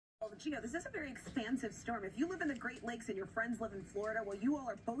Gio, this is a very expansive storm. If you live in the Great Lakes and your friends live in Florida, well, you all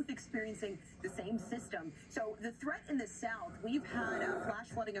are both experiencing the same system. So the threat in the south, we've had flash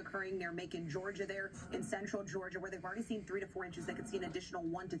flooding occurring near Macon, Georgia, there in central Georgia, where they've already seen 3 to 4 inches. They could see an additional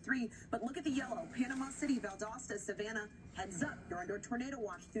 1 to 3. But look at the yellow. Panama City, Valdosta, Savannah, heads up. You're under a tornado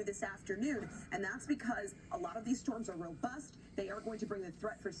watch through this afternoon. And that's because a lot of these storms are robust. They are going to bring the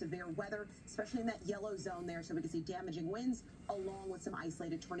threat for severe weather, especially in that yellow zone there, so we can see damaging winds along with some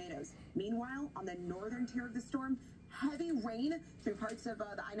isolated tornadoes. Meanwhile, on the northern tier of the storm, heavy rain through parts of the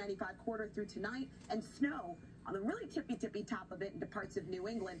I-95 corridor through tonight, and snow on the really tippy top of it into parts of New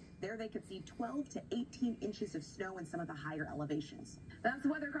England. There they could see 12 to 18 inches of snow in some of the higher elevations. That's the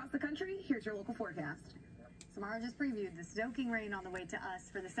weather across the country. Here's your local forecast. Samara just previewed the soaking rain on the way to us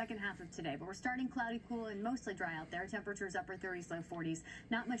for the second half of today, but we're starting cloudy, cool, and mostly dry out there. Temperatures upper 30s, low 40s.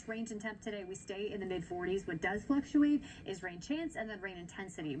 Not much range and temp today. We stay in the mid 40s. What does fluctuate is rain chance and then rain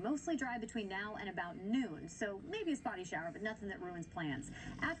intensity. Mostly dry between now and about noon, so maybe a spotty shower, but nothing that ruins plans.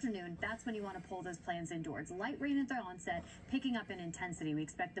 Afternoon, that's when you want to pull those plans indoors. Light rain at the onset, picking up in intensity. We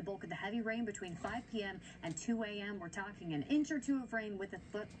expect the bulk of the heavy rain between 5 p.m. and 2 a.m. We're talking an inch or two of rain with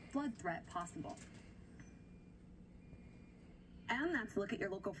a flood threat possible. And that's a look at your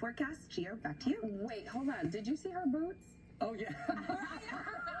local forecast. Gio, back to you. Wait, hold on. Did you see her boots? Oh, yeah.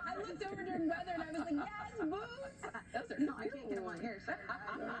 I looked over during weather and I was like, yes, boots. Those are no, I can't get them on here. Sorry.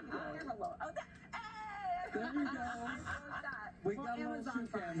 Here below. Oh, that. Hey! There you go. We got Amazon a little shoe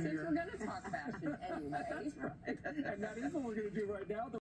cam Since here. we're going to talk fashion anyway. That's right. And that is what we're going to do right now.